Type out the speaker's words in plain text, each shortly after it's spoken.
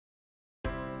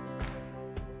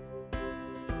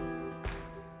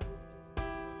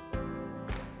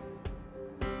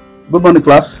Good morning,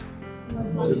 class.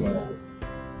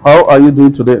 How are you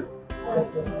doing today?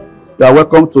 You are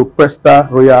welcome to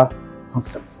Presta Royal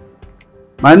Concept.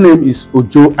 My name is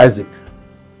Ojo Isaac.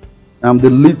 I'm the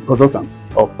lead consultant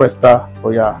of Presta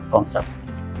Royal Concept.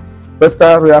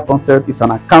 Presta Royal Concept is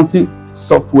an accounting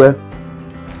software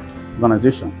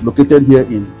organization located here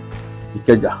in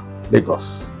IKEJA,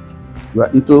 Lagos. We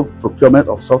are into procurement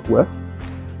of software,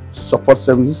 support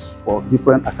services for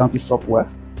different accounting software.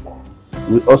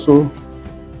 We also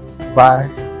buy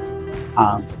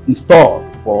and install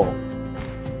for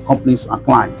companies and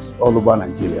clients all over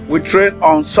Nigeria. We train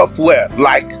on software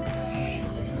like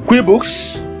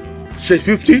QuickBooks, Sage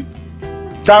 50,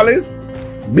 Tally,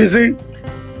 Busy,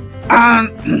 and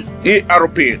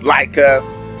ERP like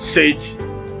Sage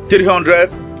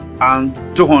 300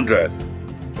 and 200.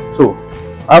 So,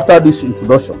 after this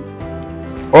introduction,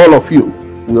 all of you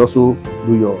will also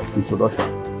do your introduction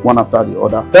one after the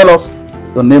other. Tell us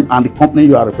your name and the company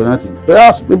you are representing.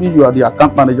 Perhaps maybe you are the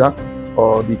account manager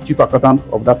or the chief accountant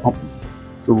of that company.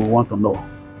 So we want to know.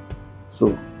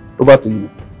 So, over to you.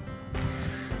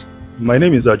 My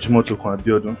name is Ajimoto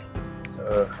Kwabiodun.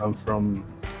 I'm from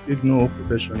IKEJA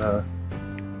Professional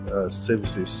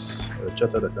Services,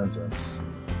 Chartered Accountants.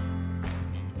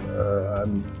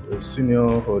 I'm a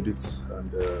senior audit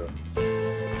and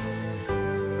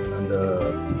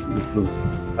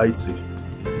IT.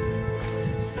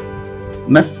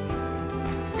 Next.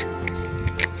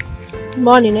 Good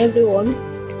morning, everyone.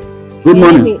 Good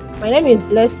morning. My name is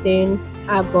Blessing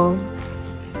Agon.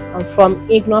 I'm from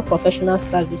IKEJA Professional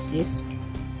Services.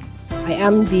 I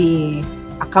am the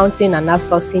accounting and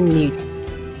outsourcing lead.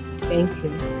 Thank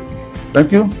you.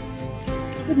 Thank you.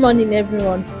 Good morning,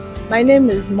 everyone. My name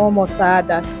is Momo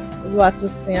Saadat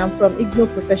Oluwatosin. I'm from IKEJA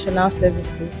Professional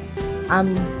Services.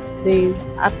 I'm the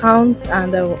accounts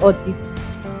and audit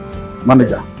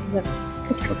Manager. Yep.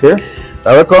 Okay.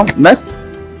 Welcome. Next.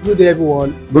 Good day,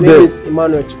 everyone. Good My name day. is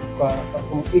Emmanuel Chukwa. I'm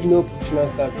from IKEJA Professional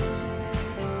Service.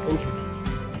 Thank you.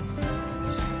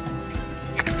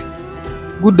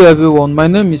 Good day, everyone. My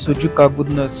name is Ojuka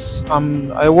Goodness.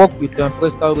 I work with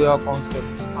Presta Royal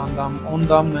Concept and I'm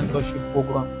under mentorship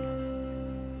program.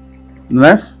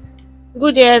 Next.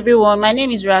 Good day, everyone. My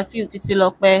name is Rafiu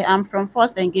Titilokpe. I'm from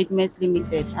First Engagements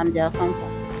Limited. I'm the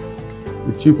accountant.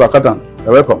 The chief accountant.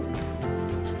 You're welcome.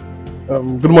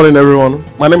 Good morning, everyone.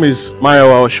 My name is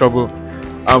Mayawa Oshogo.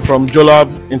 I'm from Jolab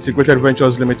Integrated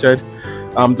Ventures Limited.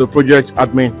 I'm the project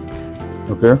admin.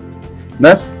 Okay.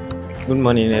 Next. Good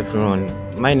morning, everyone.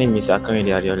 My name is Akanide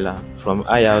Adiola from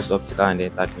iHouse Optical and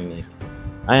Entertainment.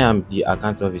 I am the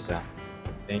account officer.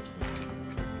 Thank you.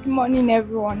 Good morning,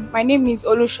 everyone. My name is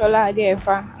Olushola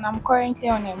Adeefa and I'm currently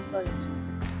unemployed.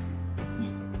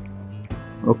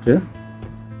 Okay.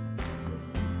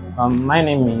 My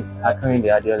name is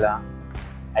Akanide Adiola.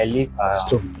 I live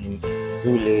in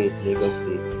Zule, Lagos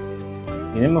State.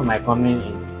 The name of my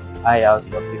company is iHouse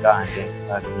Optical and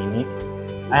Entertainment.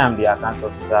 I am the account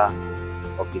officer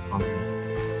of the company.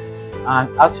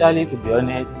 And actually, to be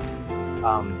honest,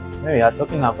 when we are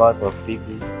talking about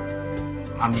QuickBooks,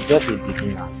 I'm just a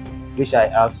beginner, which I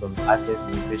have some access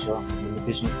limitation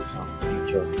to some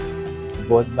features.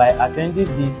 But by attending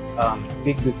this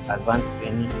QuickBooks Advanced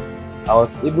training, I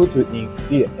was able to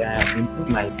improve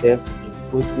myself in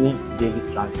posting daily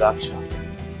transactions,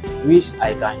 which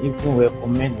I can even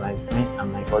recommend my friends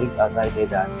and my colleagues as I did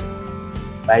that.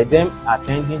 By them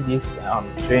attending this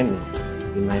training,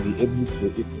 they might be able to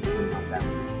improve my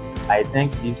life. I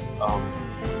thank this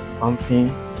company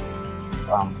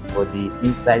for the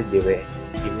insight they were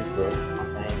giving to us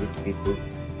concerning these people.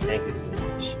 Thank you so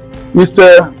much.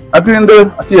 Mr.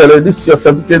 Akinde, this is your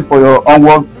certificate for your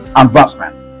onward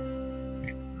advancement.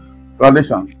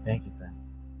 Congratulations. Thank you, sir.